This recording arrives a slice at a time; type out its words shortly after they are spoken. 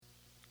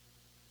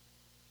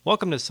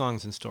Welcome to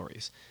Songs and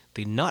Stories,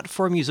 the not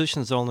for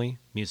musicians only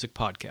music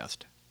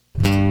podcast.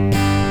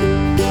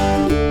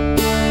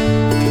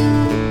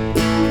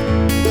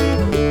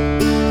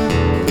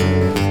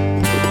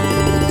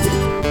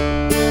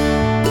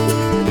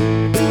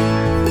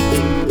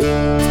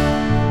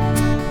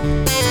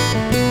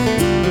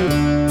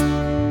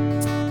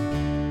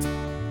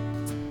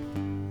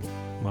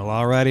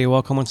 Alrighty,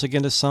 welcome once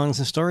again to Songs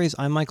and Stories.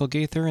 I'm Michael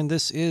Gaither, and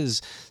this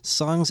is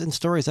Songs and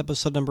Stories,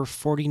 episode number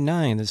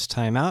 49 this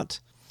time out.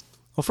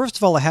 Well, first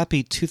of all, a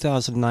happy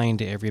 2009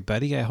 to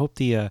everybody. I hope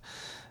the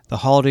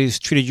holidays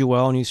treated you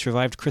well and you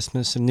survived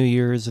Christmas and New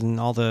Year's and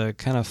all the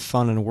kind of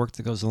fun and work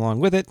that goes along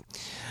with it.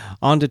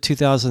 On to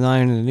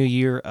 2009 and the new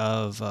year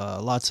of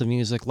lots of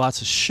music,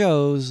 lots of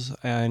shows,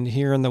 and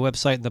here on the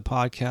website and the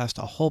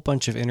podcast, a whole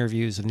bunch of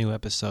interviews and new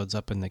episodes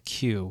up in the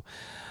queue.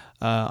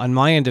 On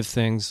my end of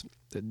things,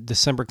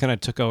 December kind of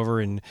took over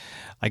and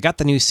I got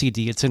the new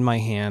CD. It's in my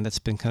hand. That's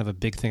been kind of a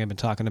big thing I've been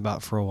talking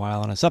about for a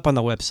while. And it's up on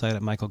the website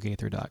at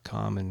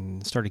michaelgaither.com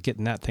and started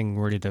getting that thing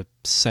ready to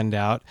send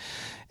out.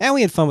 And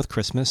we had fun with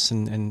Christmas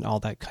and all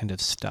that kind of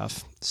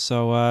stuff.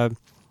 So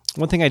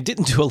one thing I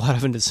didn't do a lot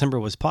of in December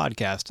was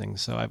podcasting.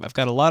 So I've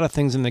got a lot of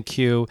things in the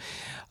queue,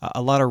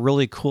 a lot of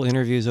really cool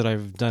interviews that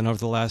I've done over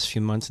the last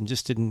few months and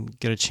just didn't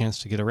get a chance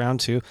to get around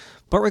to.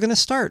 But we're going to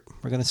start.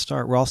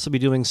 We'll also be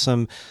doing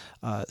some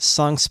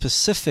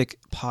song-specific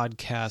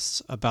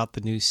podcasts about the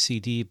new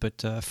CD.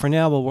 But for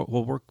now,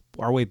 we'll work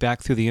our way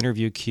back through the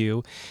interview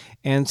queue.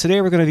 And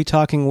today we're going to be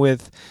talking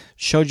with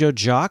Chojo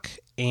Jock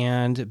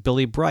and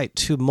Billy Bright,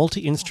 two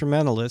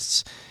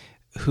multi-instrumentalists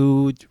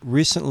who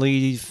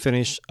recently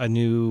finished a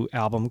new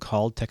album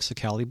called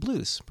Texicali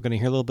Blues. We're going to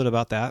hear a little bit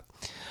about that.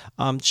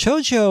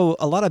 Chojo,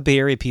 a lot of Bay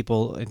Area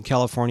people and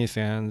California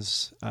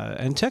fans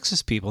and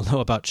Texas people know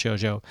about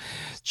Chojo.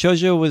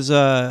 Chojo was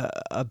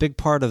a big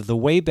part of the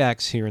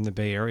Waybacks here in the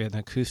Bay Area, an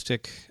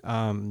acoustic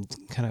kind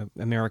of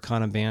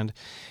Americana band.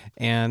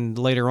 And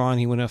later on,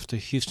 he went off to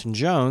Houston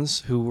Jones,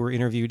 who were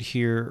interviewed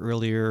here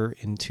earlier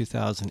in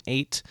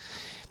 2008.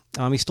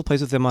 He still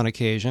plays with them on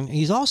occasion.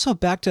 He's also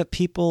backed up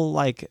people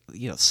like,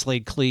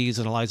 Slade Cleese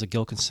and Eliza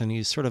Gilkinson.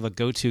 He's sort of a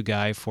go-to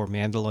guy for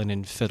mandolin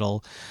and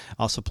fiddle.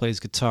 Also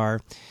plays guitar.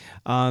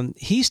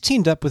 He's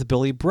teamed up with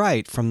Billy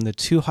Bright from the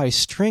Two High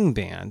String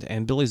Band,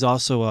 and Billy's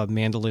also a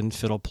mandolin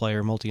fiddle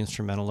player,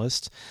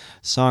 multi-instrumentalist,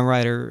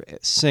 songwriter,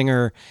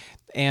 singer.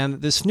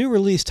 And this new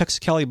release,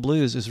 Texicali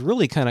Blues, is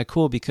really kind of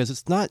cool because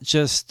it's not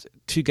just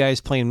two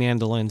guys playing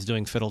mandolins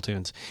doing fiddle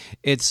tunes.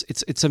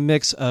 It's a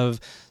mix of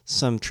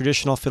some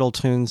traditional fiddle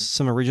tunes,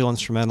 some original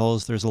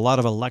instrumentals. There's a lot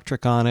of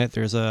electric on it.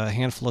 There's a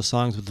handful of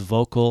songs with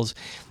vocals.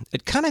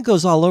 It kind of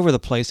goes all over the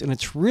place, and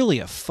it's really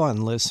a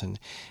fun listen.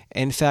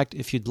 In fact,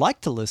 if you'd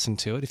like to listen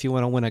to it, if you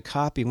want to win a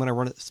copy, I'm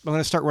going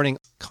to start running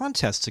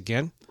contests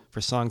again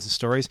for Songs and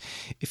Stories.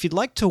 If you'd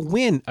like to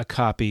win a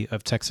copy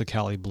of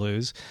Texicali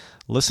Blues,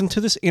 listen to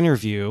this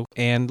interview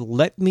and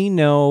let me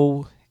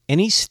know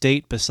any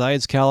state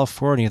besides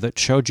California that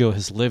Chojo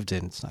has lived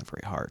in. It's not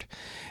very hard.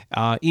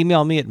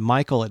 Email me at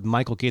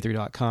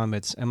michael@michaelgaither.com.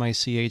 It's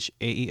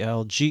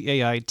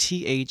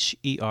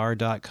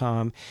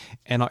michaelgaither.com.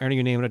 And I'll enter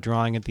your name in a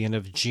drawing at the end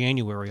of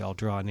January. I'll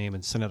draw a name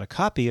and send out a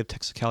copy of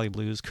Texicali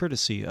Blues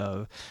courtesy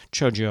of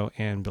Chojo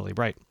and Billy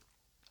Bright.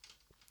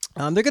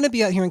 They're going to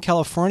be out here in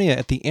California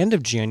at the end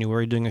of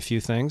January doing a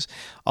few things.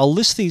 I'll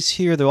list these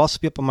here. They'll also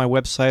be up on my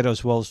website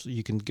as well as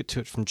you can get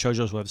to it from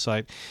Chojo's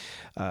website.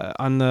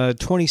 On the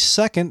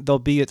 22nd, they'll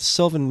be at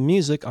Sylvan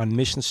Music on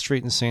Mission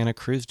Street in Santa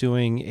Cruz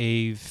doing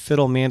a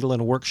fiddle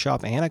mandolin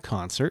workshop and a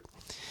concert.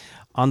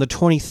 On the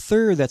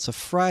 23rd, that's a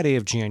Friday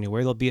of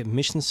January, they'll be at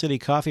Mission City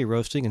Coffee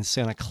Roasting in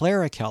Santa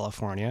Clara,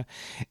 California.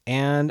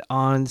 And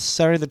on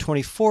Saturday the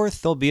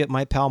 24th, they'll be at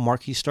my pal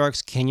Marky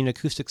Stark's Canyon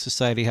Acoustic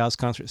Society House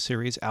Concert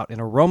Series out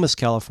in Aromas,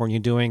 California,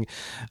 doing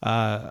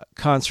a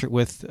concert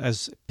with,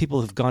 as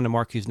people who've gone to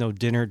Marky's know,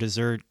 dinner,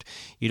 dessert,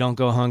 you don't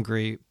go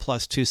hungry,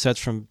 plus two sets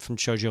from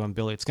Chojo and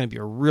Billy. It's going to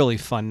be a really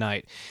fun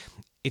night.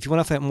 If you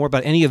want to find out more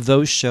about any of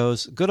those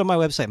shows, go to my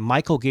website,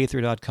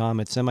 michaelgaither.com.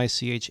 It's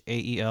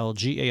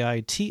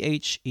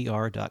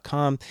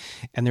michaelgaither.com.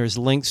 And there's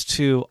links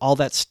to all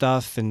that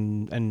stuff,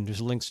 and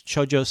there's links to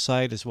Chojo's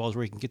site, as well as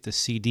where you can get the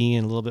CD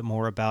and a little bit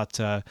more about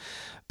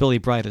Billy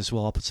Bright as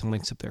well. I'll put some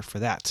links up there for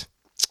that.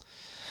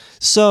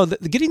 So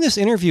getting this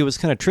interview was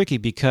kind of tricky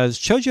because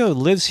Chojo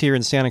lives here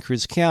in Santa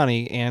Cruz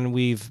County, and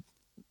we've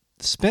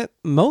spent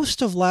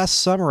most of last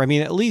summer,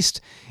 at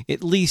least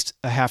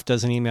a half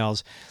dozen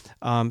emails,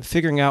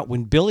 figuring out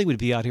when Billy would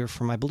be out here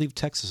from, I believe,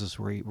 Texas is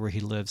where he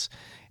lives.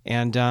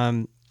 And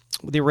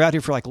they were out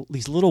here for like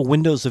these little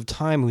windows of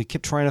time. We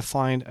kept trying to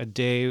find a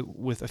day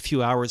with a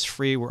few hours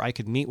free where I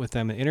could meet with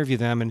them and interview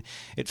them. And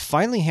it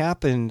finally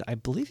happened, I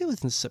believe it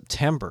was in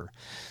September.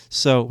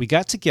 So we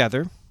got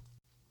together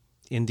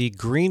in the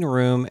green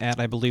room at,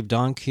 I believe,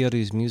 Don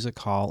Quixote's Music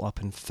Hall up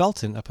in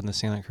Felton, up in the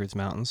Santa Cruz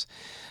Mountains.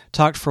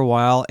 Talked for a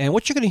while. And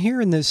what you're going to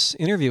hear in this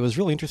interview is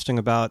really interesting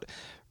about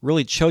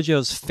really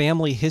Chojo's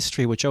family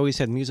history, which always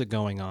had music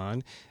going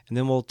on. And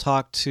then we'll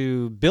talk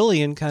to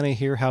Billy and kind of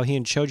hear how he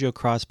and Chojo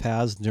crossed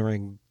paths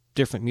during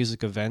different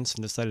music events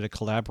and decided to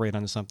collaborate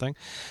on something.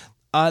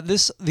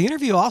 The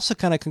interview also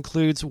kind of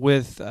concludes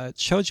with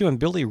Chojo and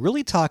Billy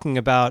really talking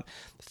about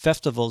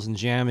festivals and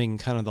jamming,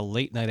 kind of the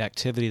late night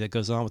activity that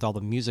goes on with all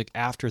the music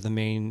after the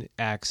main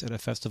acts at a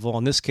festival.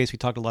 In this case, we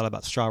talked a lot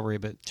about Strawberry,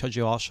 but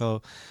Chojo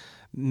also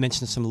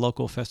mentioned some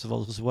local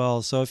festivals as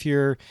well. So if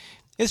you're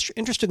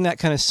interested in that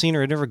kind of scene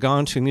or have never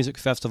gone to a music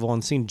festival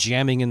and seen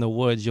jamming in the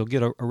woods, you'll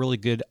get a really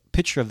good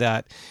picture of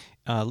that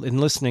in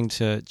listening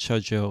to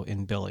Chojo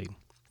and Billy.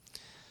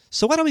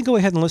 So why don't we go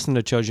ahead and listen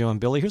to Chojo and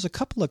Billy? Here's a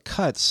couple of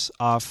cuts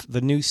off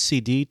the new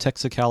CD,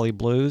 Texicali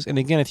Blues. And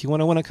again, if you want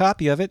to win a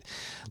copy of it,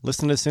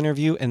 listen to this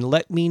interview and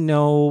let me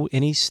know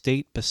any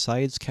state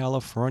besides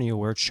California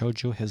where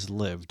Chojo has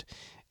lived.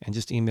 And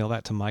just email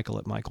that to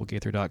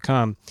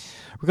michael@michaelgaither.com.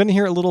 We're going to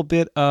hear a little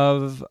bit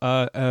of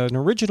a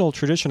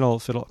traditional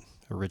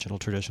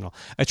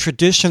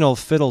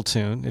fiddle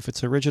tune. If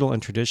it's original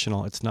and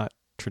traditional, it's not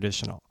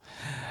traditional.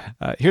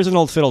 Here's an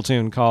old fiddle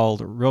tune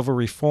called Rover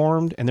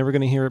Reformed, and then we're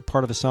going to hear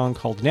part of a song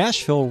called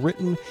Nashville,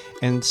 written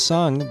and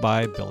sung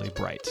by Billy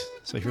Bright.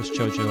 So here's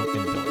Chojo and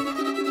Billy.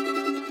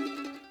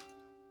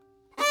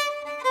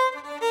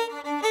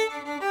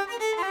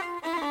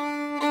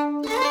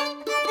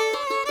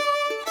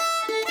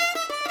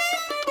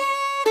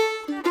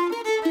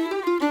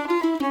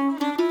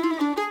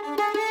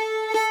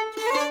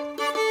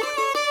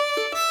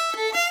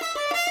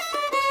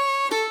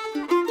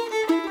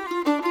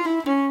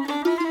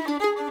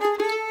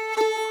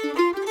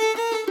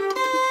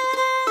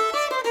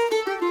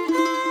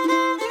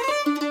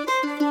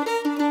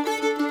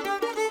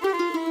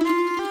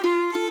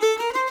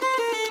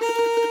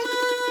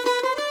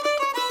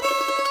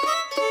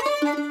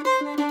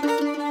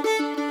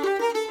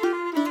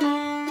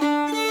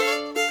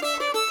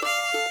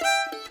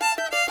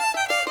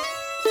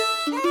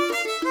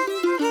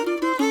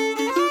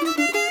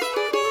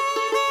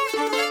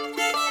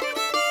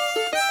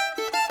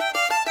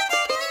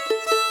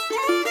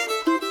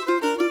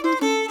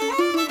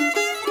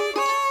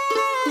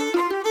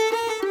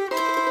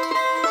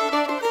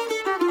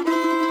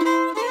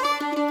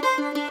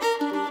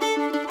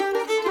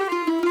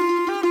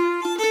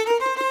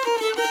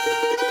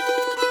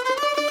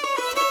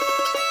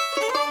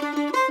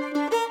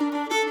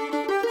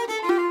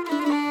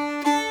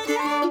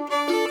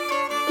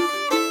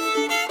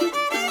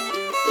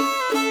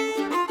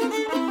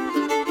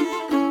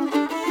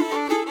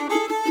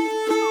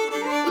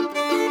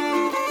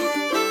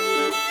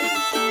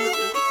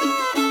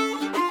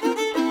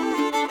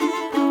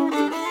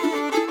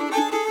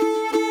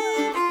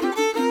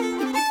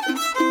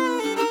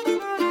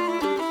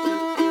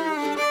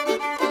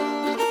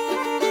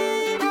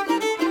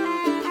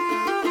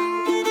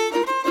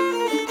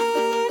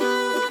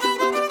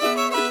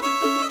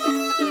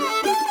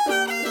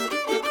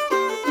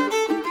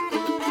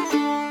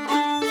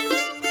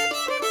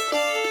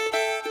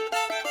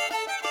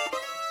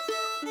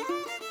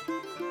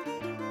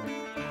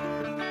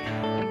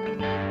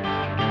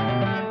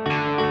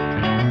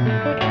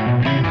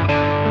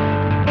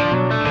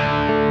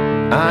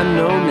 I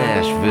know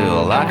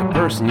Nashville like a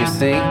person, you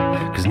see,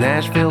 'cause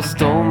Nashville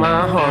stole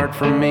my heart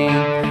from me.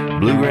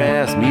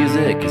 Bluegrass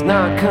music is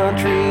not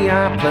country.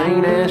 I play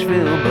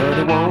Nashville, but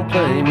it won't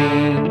play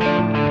me.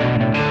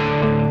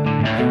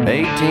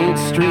 18th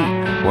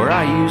Street, where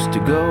I used to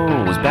go,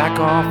 was back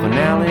off an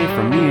alley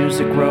from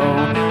Music Row.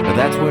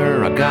 That's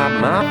where I got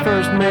my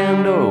first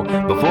Mando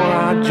before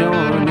I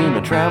joined in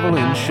a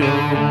traveling show.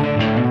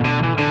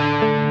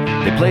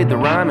 They played the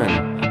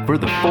Ryman for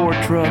the Ford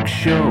Truck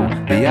Show,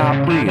 the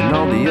Opry and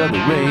all the other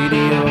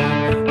radio.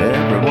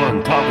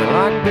 Everyone talking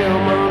like Bill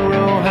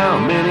Monroe. How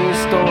many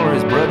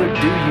stories, brother,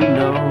 do you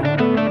know?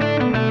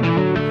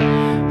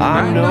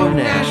 I know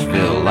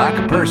Nashville like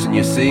a person,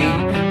 you see,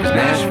 'cause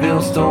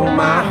Nashville stole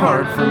my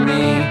heart from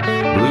me.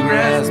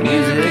 Bluegrass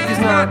music is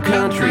not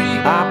country.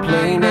 I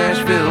play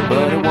Nashville,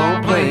 but it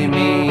won't play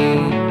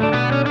me.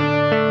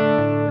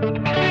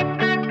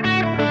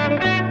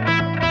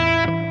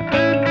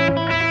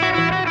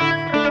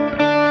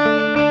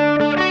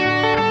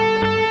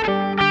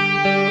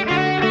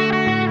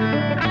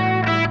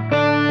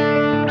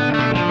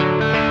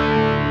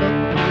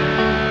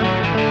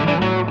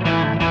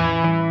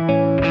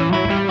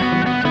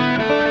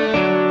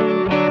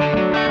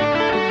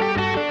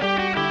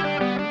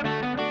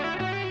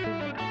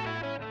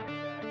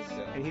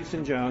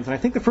 Jones, and I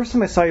think the first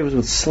time I saw you was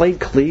with Slade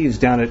Cleaves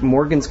down at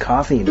Morgan's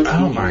Coffee.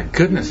 Oh my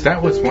goodness,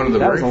 that was one of the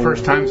very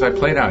first times I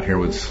played out here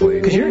with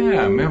Slade.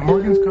 Yeah,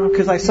 Morgan's Coffee.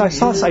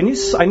 Because I knew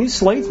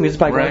Slade's music,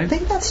 but I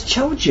think that's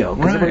Chojo.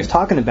 Because everybody was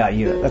talking about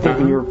you. I think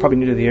when you were probably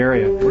new to the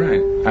area.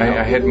 Right.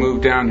 I had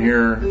moved down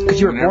here.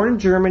 Because you were born in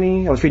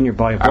Germany. I was reading your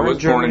bio. I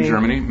was born in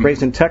Germany.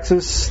 Raised in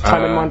Texas.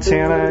 Time in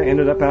Montana.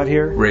 Ended up out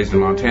here. Raised in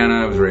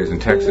Montana. I was raised in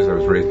Texas. I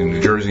was raised in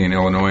New Jersey and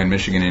Illinois and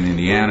Michigan and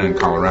Indiana and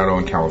Colorado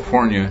and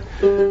California.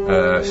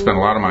 Spent a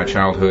lot of my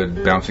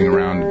childhood bouncing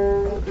around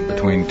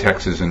between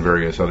Texas and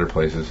various other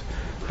places,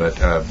 but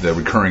the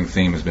recurring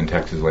theme has been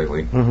Texas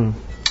lately,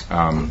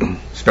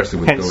 especially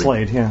with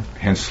Slade,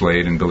 Hence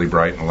Slade and Billy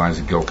Bright and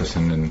Eliza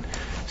Gilkison and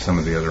some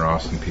of the other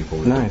Austin people.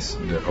 Nice.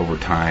 Over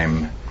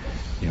time,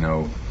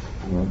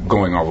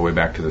 going all the way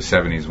back to the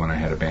 70s when I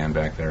had a band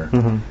back there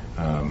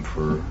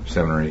for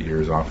 7 or 8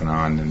 years off and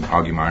on. And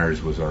Augie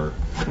Myers was our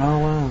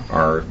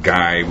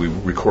guy. We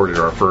recorded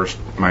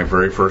my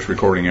very first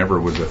recording ever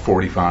was a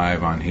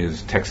 45 on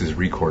his Texas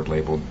Record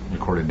label,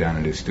 recorded down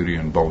at his studio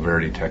in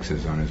Bulverde,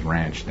 Texas, on his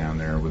ranch down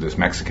there with this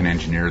Mexican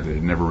engineer that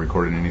had never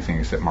recorded anything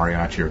except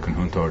mariachi or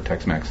conjunto or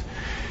Tex-Mex.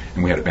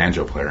 And we had a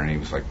banjo player, and he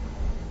was like,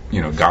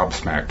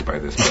 gobsmacked by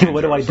this.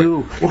 What do I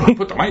do?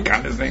 Put the mic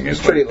on this thing. It's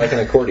treat it like an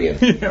accordion.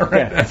 Yeah, right.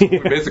 Yeah. That's what we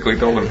basically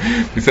told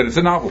him. We said, it's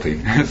a novelty.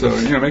 So,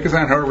 make it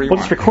sound however you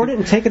want. Just record it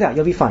and take it out.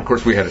 You'll be fine. Of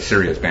course, we had a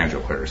serious banjo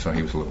player, so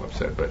he was a little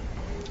upset, but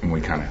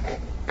we kind of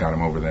got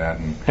him over that.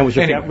 And was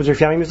your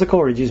family musical,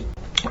 or did you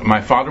just...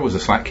 My father was a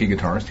slack key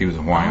guitarist. He was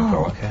a Hawaiian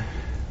fella. Okay.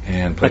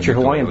 And played That's your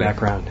Hawaiian ukulele.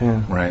 background,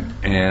 yeah. Right.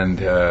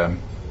 And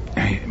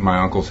my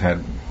uncles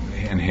had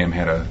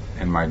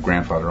my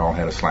grandfather all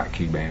had a slack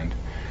key band.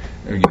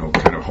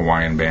 Kind of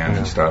Hawaiian band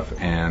and stuff.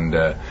 And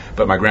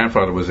but my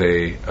grandfather was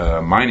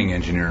a mining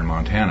engineer in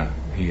Montana.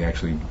 He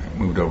actually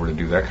moved over to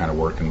do that kind of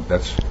work, and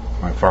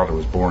my father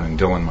was born in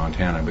Dillon,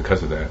 Montana,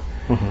 because of that.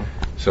 Mm-hmm.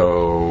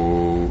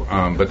 So,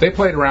 but they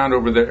played around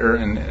over there,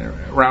 and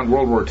around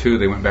World War II,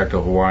 they went back to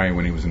Hawaii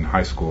when he was in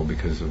high school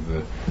because of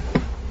the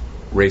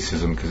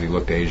racism, because he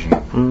looked Asian,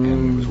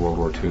 and it was World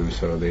War II.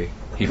 So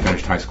he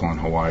finished high school in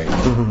Hawaii,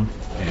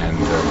 and.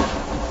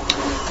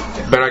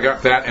 But I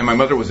got that, and my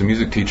mother was a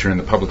music teacher in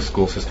the public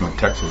school system of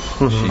Texas.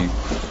 She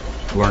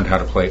learned how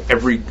to play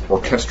every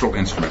orchestral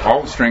instrument,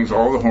 all the strings,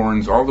 all the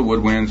horns, all the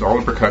woodwinds, all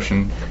the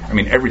percussion,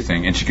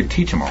 everything, and she could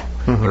teach them all.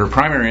 But her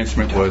primary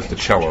instrument was the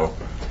cello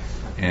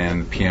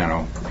and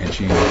piano, and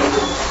she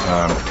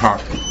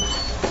taught...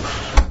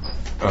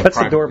 That's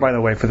the door, by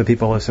the way, for the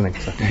people listening.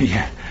 So.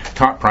 Yeah,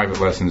 taught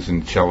private lessons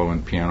in cello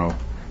and piano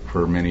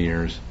for many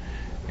years,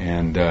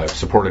 and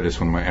supported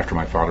us after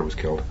my father was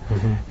killed.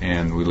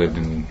 And we lived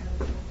in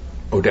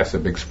Odessa,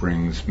 Big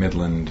Springs,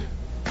 Midland,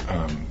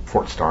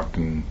 Fort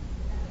Stockton,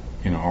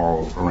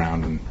 all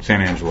around, and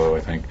San Angelo, I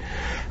think.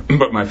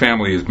 But my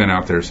family has been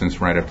out there since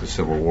right after the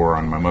Civil War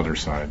on my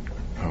mother's side,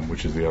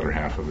 which is the other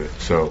half of it.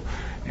 So,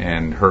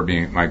 and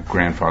my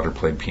grandfather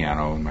played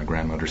piano, and my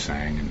grandmother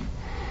sang,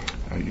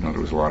 and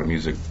there was a lot of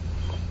music.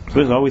 So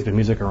there's always been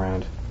music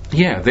around.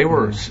 Yeah, they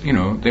were,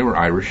 they were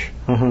Irish,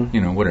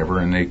 whatever,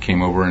 and they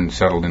came over and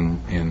settled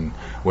in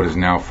what is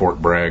now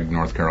Fort Bragg,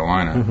 North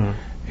Carolina.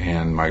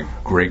 And my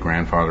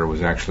great-grandfather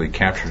was actually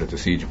captured at the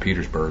Siege of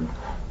Petersburg.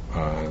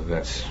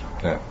 That's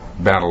that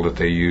battle that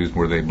they used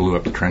where they blew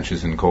up the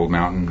trenches in Cold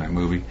Mountain, that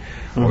movie.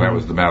 Well, that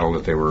was the battle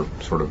that they were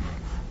sort of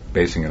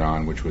basing it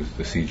on, which was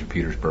the Siege of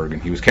Petersburg.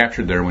 And he was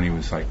captured there when he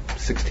was like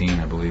 16,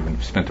 I believe, and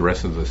spent the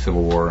rest of the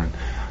Civil War in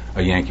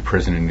a Yankee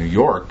prison in New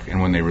York.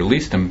 And when they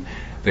released him,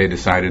 they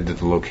decided that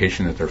the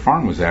location that their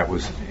farm was at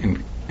was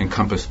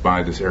encompassed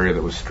by this area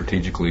that was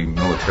strategically,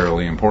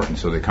 militarily important,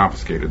 so they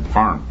confiscated the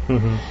farm.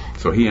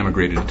 So he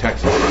emigrated to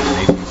Texas in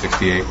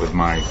 1868 with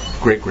my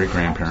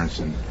great-great-grandparents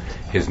and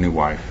his new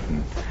wife,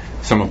 and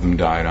some of them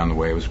died on the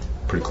way. It was a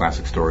pretty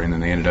classic story, and then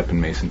they ended up in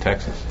Mason,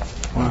 Texas,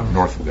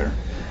 north of there,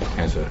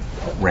 as a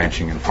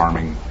ranching and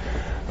farming.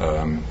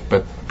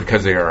 But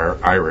because they are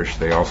Irish,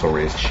 they also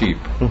raised sheep,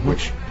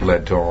 which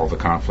led to all the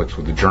conflicts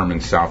with the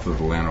Germans south of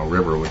the Llano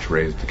River, which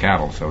raised the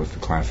cattle. So it's the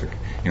classic,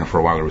 for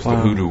a while there was the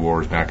Hoodoo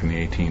Wars back in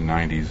the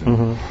 1890s.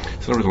 And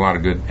so there was a lot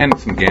of good, and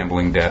some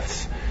gambling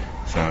deaths.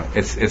 So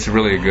it's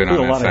really good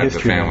on that side of the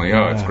family.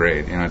 There. It's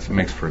great. It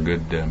makes for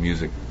good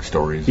music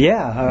stories.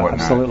 Yeah, and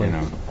whatnot, absolutely.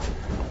 Yeah.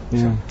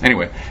 So,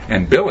 anyway,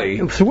 and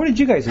Billy. So what did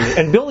you guys do?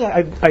 And Billy,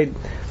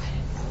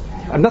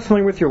 I'm not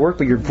familiar with your work,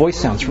 but your voice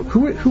sounds...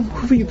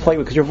 Who do you play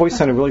with? Because your voice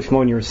sounded really familiar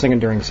when you were singing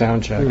during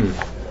sound check.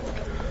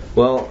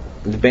 Well,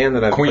 the band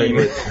that I played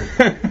with...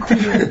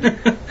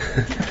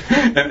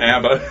 and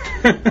ABBA.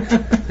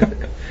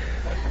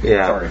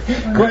 Yeah. Sorry.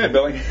 Go ahead,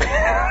 Billy.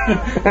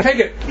 Take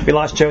it. We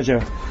lost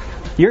JoJo.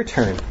 Your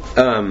turn.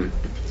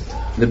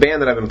 The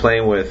band that I've been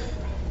playing with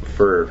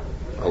for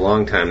a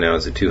long time now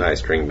is a Too High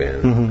String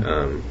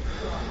Band.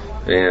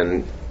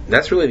 And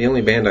that's really the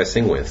only band I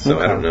sing with, so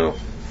I don't know.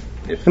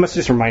 It must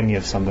just remind me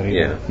of somebody.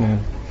 Yeah.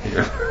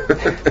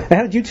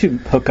 How did you two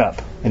hook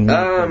up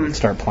and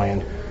start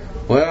playing?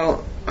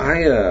 Well,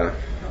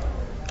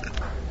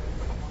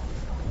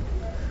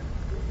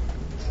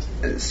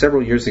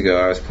 several years ago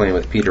I was playing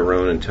with Peter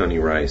Rohn and Tony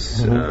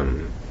Rice,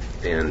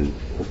 and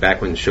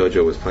back when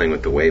Shoujo was playing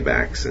with the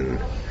Waybacks, and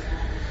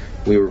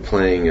we were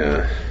playing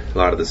a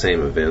lot of the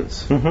same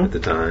events at the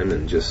time,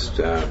 and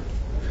just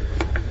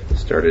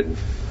started...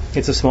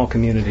 It's a small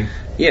community.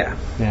 Yeah.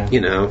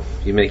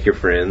 You make your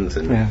friends,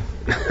 and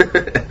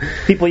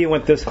people you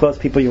want this close,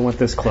 people you want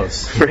this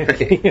close.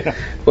 Right. Yeah.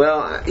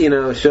 Well,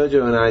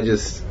 Shoujo and I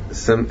just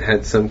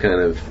had some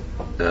kind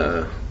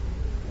of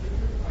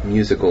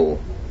musical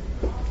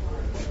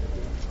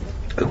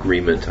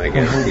agreement, I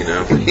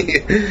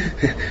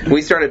guess.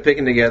 We started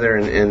picking together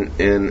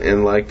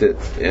and liked it,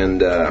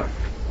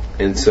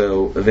 and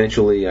so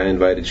eventually I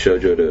invited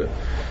Shoujo to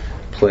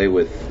play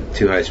with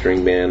Too High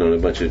String Band on a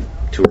bunch of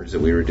tours that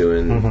we were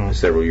doing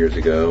several years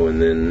ago,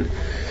 and then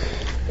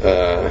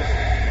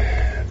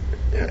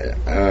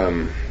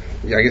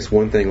I guess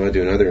one thing led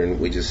to another, and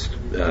we just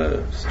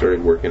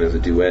started working as a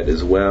duet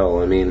as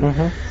well. I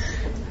mean,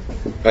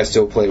 I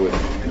still play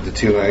with the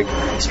Two Leg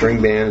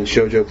String Band, and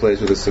Shoujo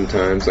plays with us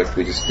sometimes, like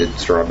we just did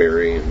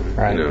Strawberry, and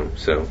right. you know.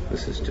 So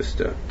this is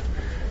just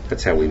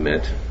that's how we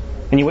met.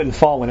 And you wouldn't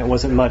fall when it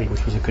wasn't muddy,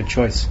 which was a good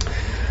choice.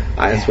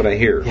 That's what I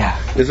hear. Yeah.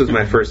 This was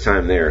my first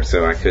time there,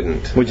 so I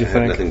couldn't. What'd you I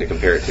think? had nothing to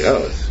compare it to.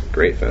 Oh, it's a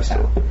great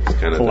festival. It's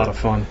kind It's of a lot of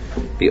fun.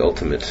 The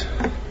ultimate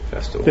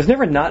festival. There's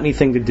never not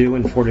anything to do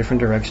in 4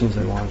 different directions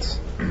at once.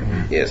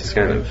 Yeah, it's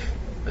kind of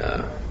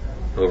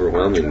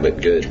overwhelming,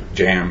 but good.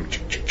 Jam.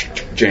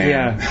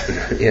 Yeah.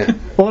 Yeah.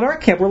 Well, at our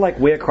camp, we're like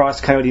way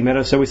across Coyote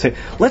Meadow, so we say,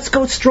 let's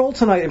go stroll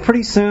tonight. And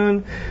pretty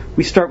soon,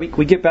 we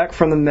get back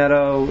from the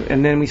meadow,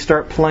 and then we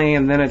start playing,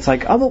 and then it's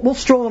like, oh, we'll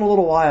stroll in a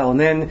little while. And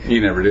then...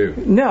 You never do.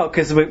 No,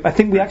 because I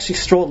think we actually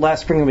strolled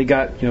last spring, and we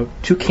got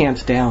 2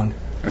 camps down.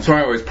 That's why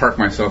I always park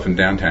myself in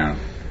downtown.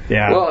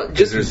 Yeah. Well,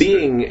 just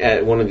being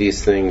at one of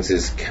these things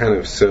is kind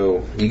of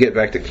so... You get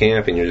back to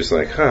camp, and you're just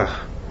like, huh.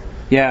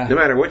 Yeah. No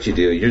matter what you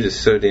do, you're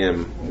just so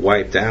damn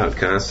wiped out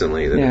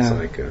constantly that it's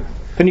like...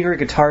 Then you hear a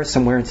guitar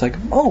somewhere, it's like,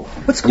 oh,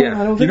 what's going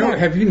on over there?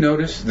 Have you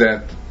noticed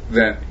that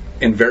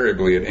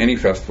invariably at any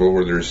festival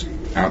where there's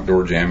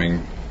outdoor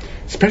jamming,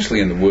 especially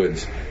in the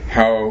woods,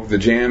 how the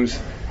jams,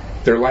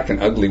 they're like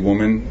an ugly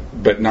woman,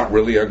 but not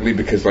really ugly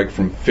because like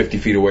from 50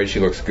 feet away she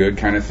looks good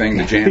kind of thing.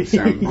 The jams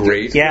sound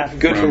great. Yeah.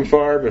 Good from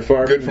far, but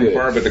far good from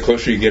far, but the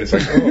closer you get, it's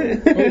like,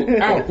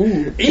 ow,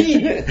 ooh,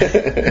 ee.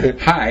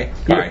 Hi,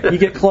 bye. You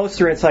get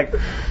closer, it's like,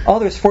 oh,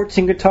 there's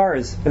 14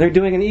 guitars, and they're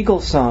doing an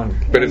Eagles song.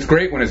 But it's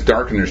great when it's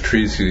dark and there's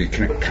trees, so you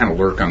can kind of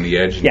lurk on the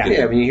edge.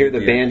 Yeah, when you hear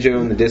the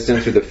banjo in the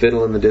distance or the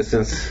fiddle in the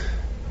distance,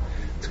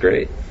 it's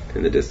great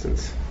in the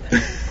distance.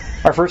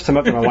 Our first time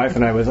up with my wife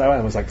and I was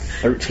like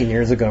 13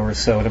 years ago or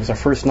so, and it was our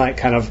first night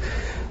kind of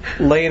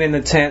laying in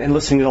the tent and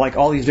listening to like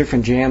all these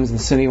different jams,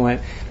 and Cindy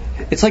went,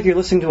 it's like you're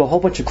listening to a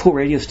whole bunch of cool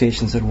radio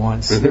stations at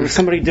once. There was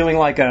somebody doing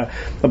like a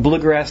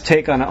bluegrass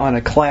take on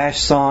a Clash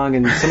song,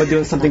 and someone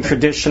doing something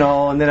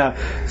traditional, and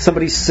then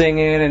somebody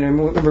singing, and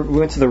remember we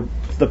went to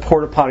the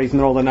porta potties in the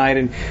middle of the night,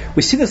 and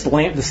we see this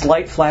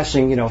light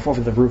flashing,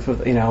 over the roof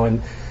of,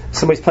 and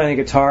somebody's playing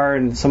a guitar,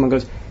 and someone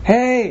goes,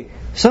 hey,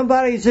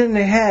 somebody's in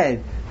the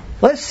head.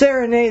 Let's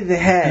serenade the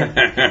head.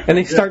 And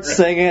they start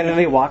singing, and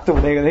they walked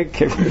away. And they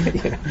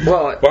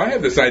Well, I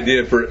have this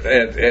idea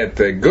at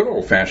the good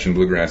old-fashioned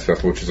Bluegrass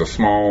Festival, which is a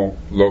small,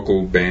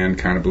 local band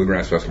kind of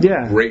bluegrass festival.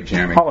 Yeah. Great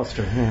jamming.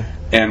 Hollister, yeah.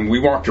 And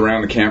we walked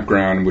around the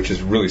campground, which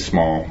is really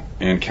small,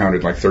 and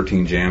counted like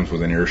 13 jams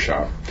within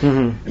earshot.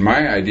 Mm-hmm. And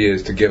my idea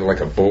is to get like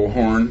a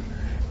bullhorn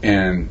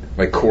and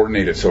like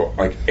coordinate it so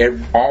like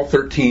all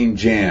 13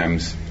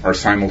 jams are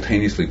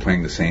simultaneously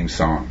playing the same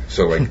song.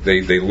 So like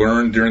they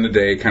learn during the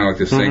day, kind of like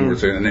this thing where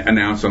it's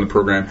announced on the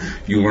program,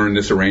 you learn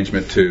this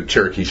arrangement to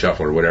Cherokee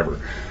Shuffle or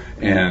whatever.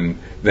 And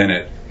then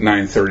at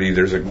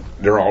 9:30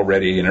 they're all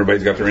ready and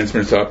everybody's got their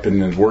instruments up,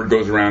 and the word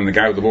goes around, and the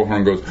guy with the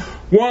bullhorn goes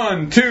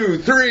 1, 2,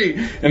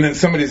 3, and then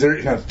somebody's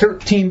there,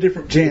 13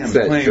 different jams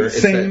playing the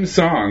same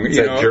song. It's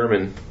that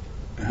German.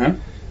 Huh?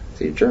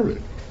 See,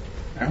 German.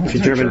 Oh, it's a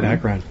German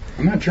background.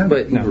 I'm not German.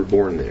 But you were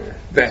born there.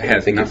 That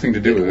has nothing to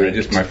do with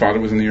it. My father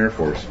was in the Air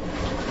Force.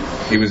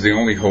 He was the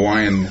only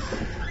Hawaiian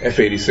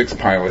F-86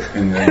 pilot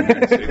in the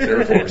United States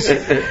Air Force.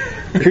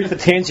 Here's the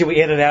tangent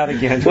we edit out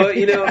again. Well,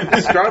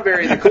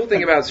 Strawberry, the cool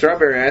thing about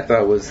Strawberry, I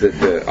thought, was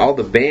that all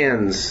the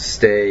bands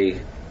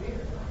stay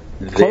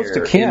there close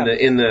to camp.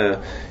 in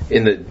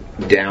the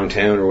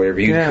downtown or whatever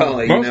you call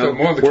it,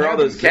 where all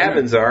those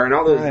cabins are, and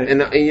all those,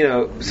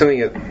 and something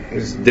that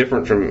is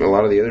different from a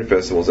lot of the other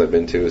festivals I've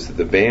been to is that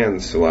the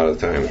bands a lot of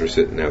the times were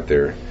sitting out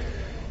there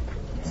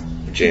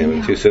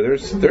jamming too. So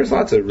there's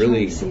lots of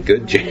really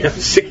good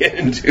jams to get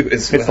into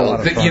as well. It's a lot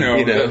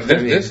of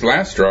fun. This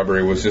last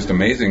Strawberry was just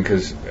amazing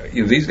because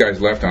these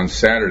guys left on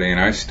Saturday and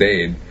I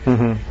stayed,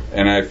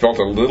 and I felt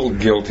a little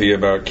guilty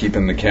about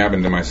keeping the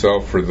cabin to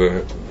myself for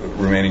the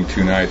remaining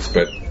 2 nights,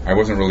 but I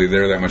wasn't really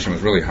there that much. It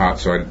was really hot,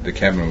 so the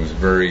cabin was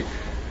very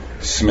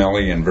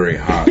smelly and very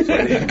hot, so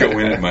I didn't go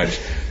in it much.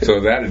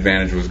 So that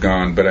advantage was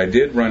gone. But I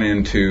did run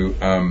into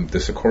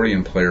this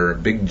accordion player,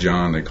 Big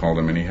John, they called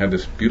him, and he had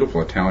this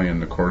beautiful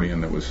Italian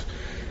accordion that was,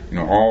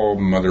 all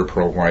mother of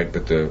pearl white,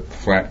 but the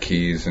flat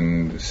keys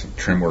and the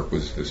trim work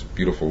was this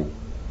beautiful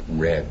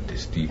red,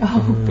 this deep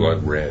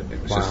blood red.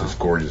 It was just this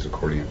gorgeous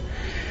accordion.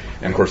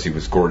 And of course he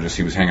was gorgeous.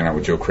 He was hanging out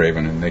with Joe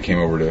Craven, and they came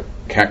over to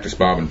Cactus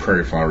Bob and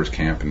Prairie Flowers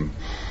Camp, and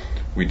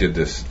we did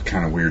this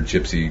kind of weird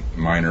gypsy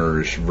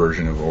minor-ish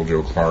version of Old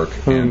Joe Clark,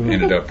 and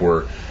ended up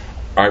where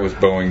I was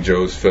bowing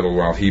Joe's fiddle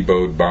while he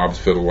bowed Bob's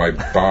fiddle, while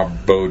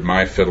Bob bowed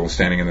my fiddle,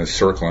 standing in this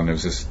circle, and it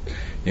was this,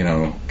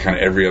 kind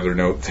of every other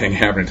note thing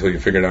happened until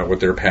you figured out what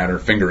their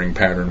fingering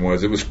pattern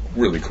was. It was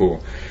really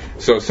cool.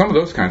 So some of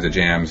those kinds of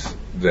jams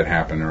that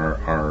happen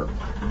are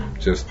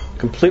just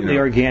completely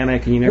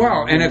organic, and you never.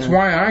 Well, and it's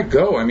why I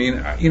go. I mean,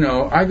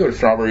 I go to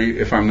Strawberry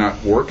if I'm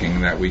not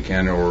working that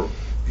weekend, or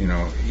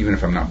even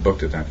if I'm not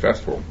booked at that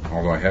festival.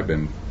 Although I have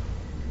been,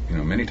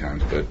 many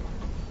times, but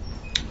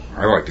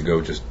I like to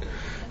go just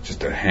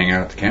to hang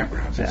out at the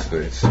campgrounds.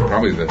 It's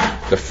probably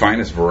the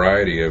finest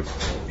variety of,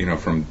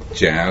 from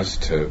jazz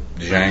to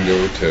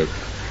Django to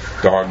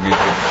dog music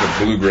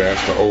to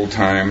bluegrass to old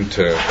time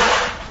to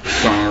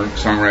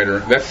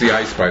songwriter. That's the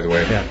Ice, by the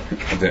way. Yeah.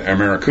 The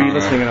Americana. For you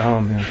listening at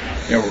home,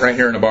 right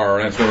here in the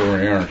bar. That's where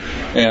we are.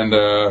 And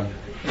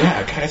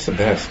God, it's the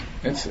best.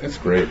 It's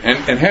great.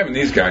 And having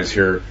these guys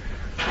here,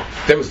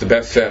 that was the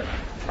best set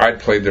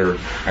I'd played there,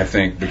 I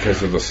think,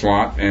 because of the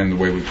slot and the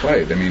way we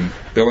played. I mean,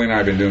 Billy and I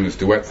have been doing this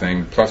duet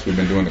thing, plus we've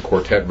been doing the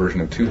quartet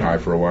version of Too High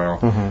for a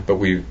while, but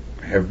we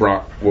have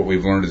brought what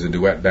we've learned as a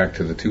duet back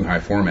to the Too High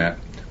format,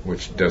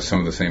 which does some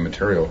of the same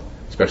material,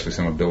 especially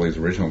some of Billy's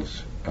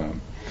originals.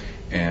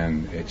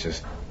 And it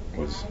just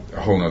was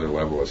a whole other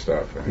level of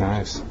stuff. I mean,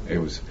 nice. It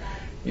was,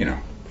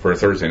 for a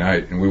Thursday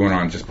night, and we went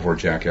on just before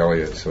Jack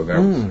Elliott, so that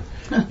was,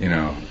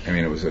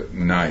 it was a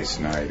nice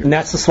night. And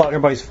that's the slot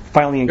everybody's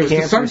finally in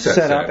camp,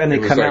 set up, and they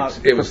come out.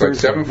 It was like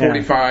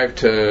 7:45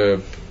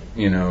 to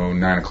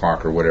 9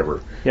 o'clock or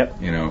whatever.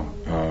 Yep.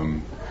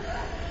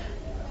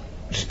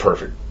 Just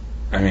perfect.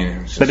 I mean,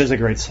 it was just, that is a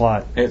great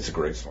slot. It's a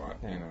great slot.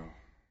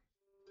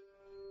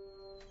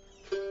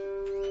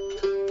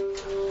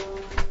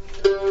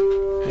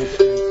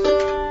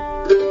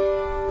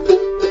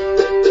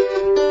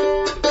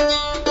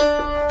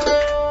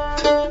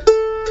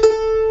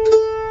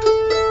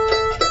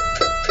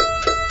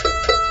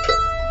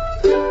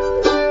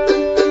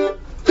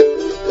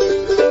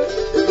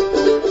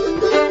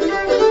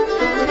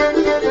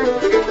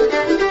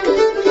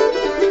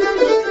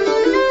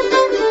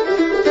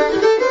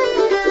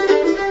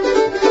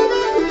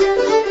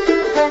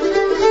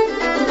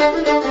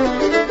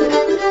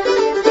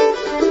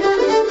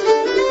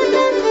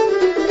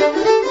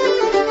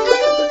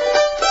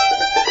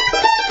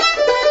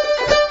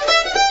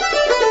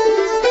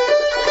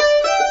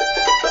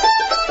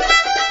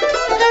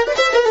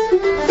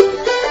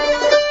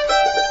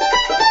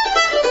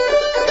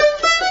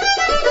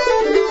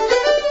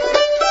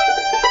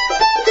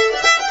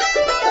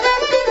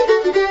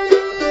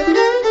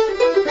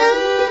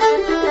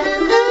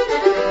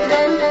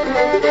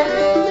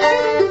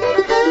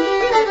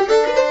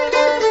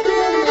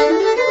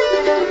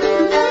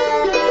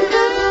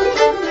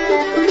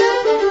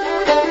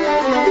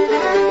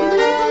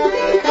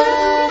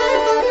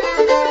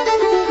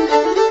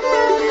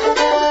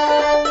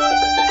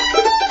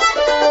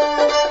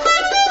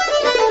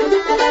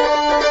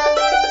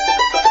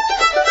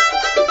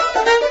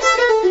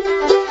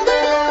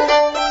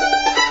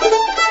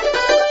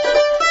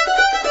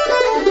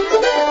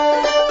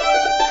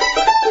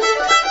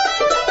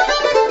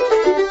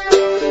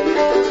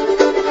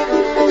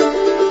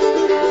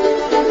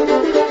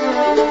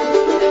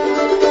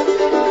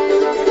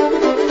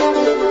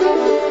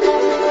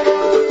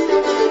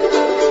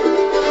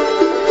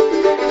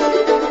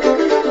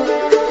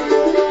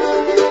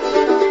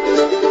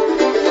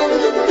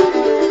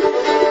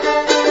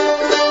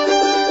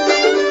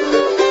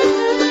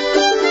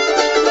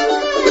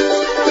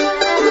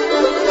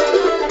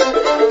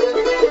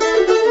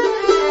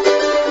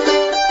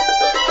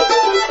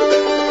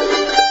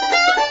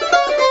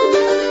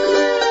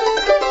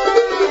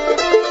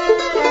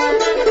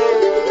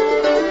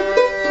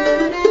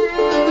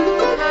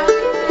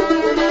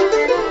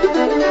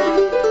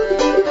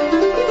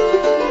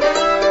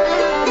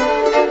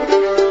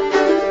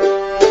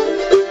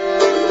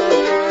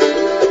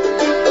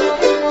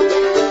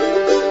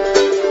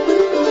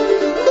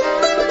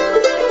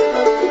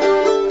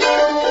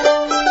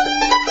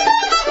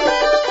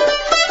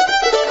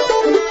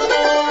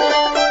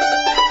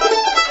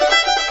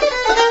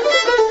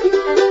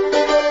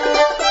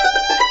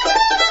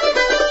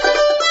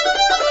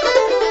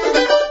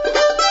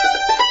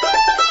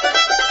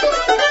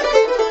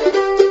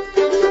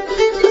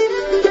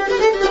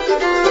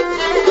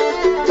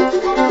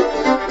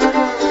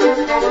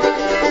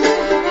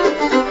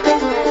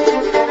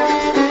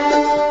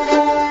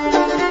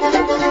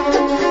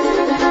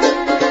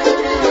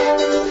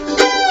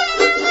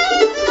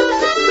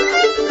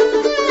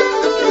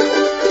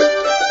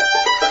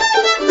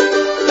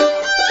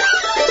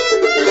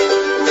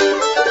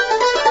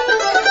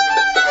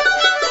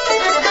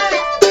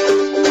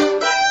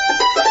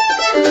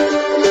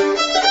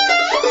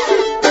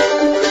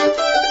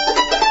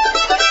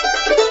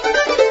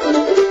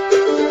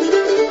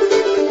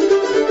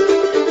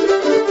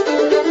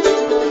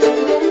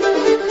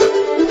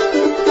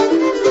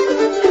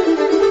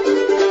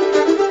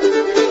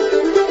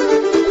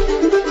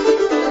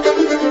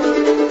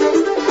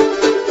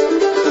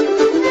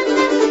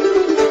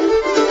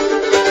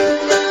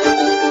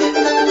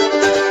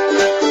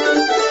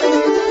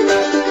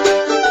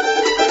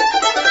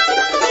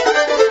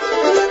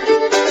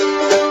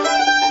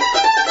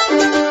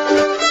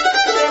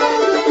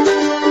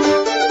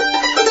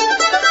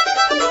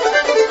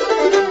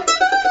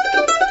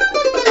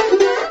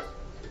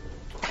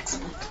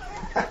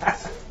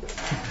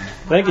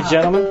 Thank you,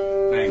 gentlemen.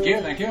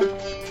 Thank you.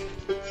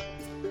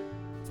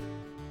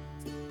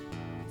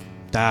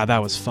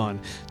 That was fun.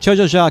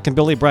 Chojo Jacques and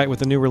Billy Bright with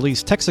the new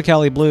release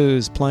Texicali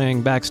Blues,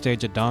 playing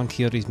backstage at Don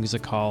Quixote's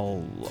Music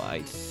Hall, I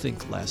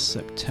think last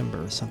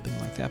September or something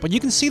like that. But you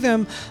can see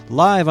them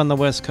live on the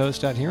West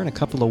Coast out here in a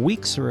couple of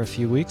weeks or a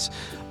few weeks.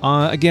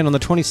 Again, on the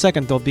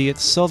 22nd, they'll be at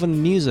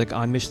Sylvan Music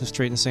on Mission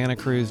Street in Santa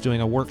Cruz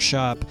doing a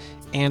workshop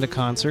and a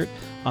concert.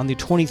 On the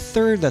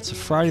 23rd, that's a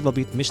Friday, they'll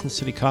be at Mission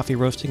City Coffee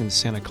Roasting in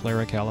Santa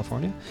Clara,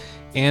 California.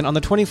 And on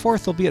the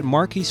 24th, they'll be at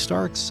Marky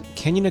Stark's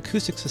Kenyon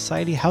Acoustic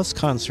Society House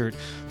Concert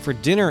for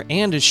dinner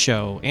and a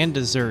show and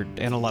dessert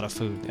and a lot of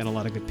food and a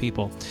lot of good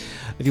people.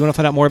 If you want to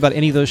find out more about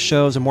any of those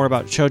shows and more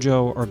about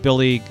Chojo or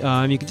Billy,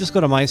 you can just go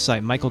to my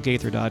site,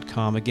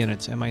 michaelgaither.com. Again,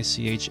 it's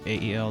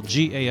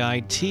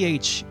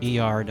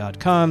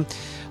michaelgaither.com.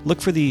 Look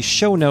for the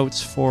show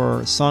notes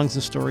for Songs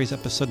and Stories,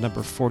 episode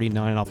number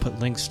 49. I'll put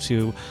links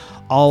to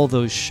all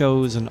those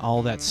shows and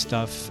all that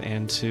stuff,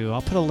 and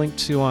I'll put a link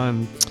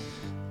to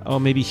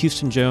maybe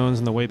Houston Jones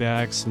and the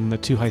Waybacks and the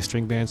Two High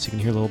String Bands, so you can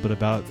hear a little bit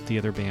about the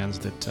other bands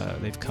that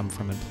they've come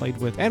from and play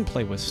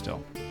with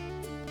still.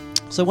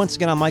 So once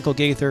again, I'm Michael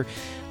Gaither.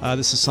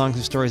 This is Songs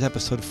and Stories,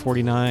 episode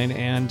 49.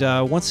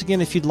 And once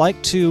again, if you'd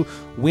like to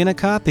win a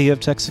copy of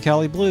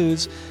Texicali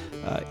Blues,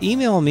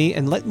 email me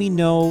and let me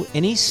know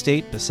any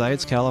state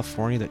besides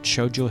California that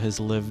Chojo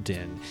has lived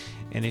in.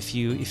 And if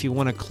you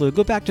want a clue,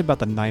 go back to about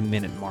the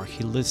 9-minute mark.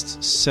 He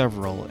lists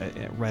several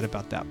right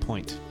about that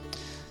point.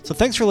 So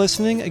thanks for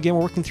listening. Again,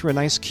 we're working through a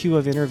nice queue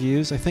of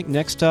interviews. I think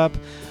next up,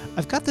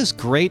 I've got this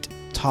great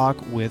talk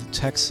with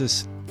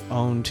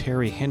Texas-owned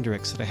Terry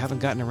Hendricks that I haven't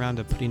gotten around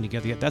to putting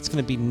together yet. That's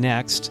going to be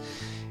next.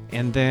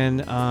 And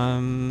then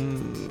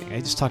I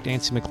just talked to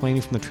Ancy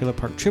McClaney from the Trailer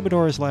Park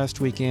Troubadours last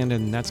weekend,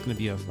 and that's going to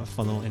be a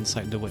fun little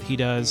insight into what he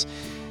does.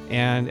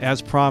 And as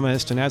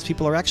promised, and as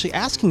people are actually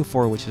asking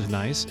for, which is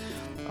nice,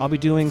 I'll be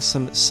doing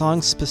some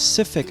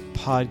song-specific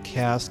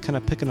podcasts, kind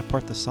of picking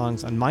apart the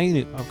songs on my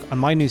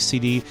new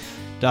CD,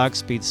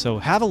 Dogspeed. So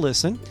have a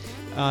listen.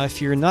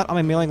 If you're not on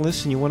my mailing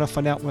list and you want to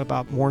find out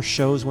about more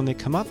shows when they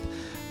come up,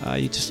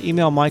 you just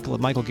email Michael at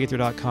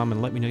michaelgaither.com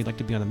and let me know you'd like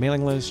to be on the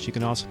mailing list. You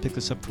can also pick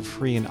this up for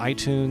free in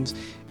iTunes.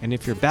 And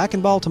if you're back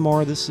in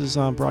Baltimore, this is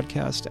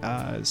broadcast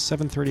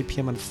 7:30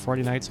 p.m. on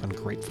Friday nights on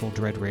Grateful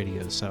Dread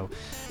Radio. So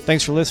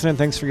thanks for listening.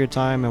 Thanks for your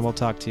time, and we'll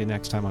talk to you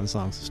next time on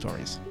Songs and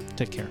Stories.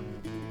 Take care.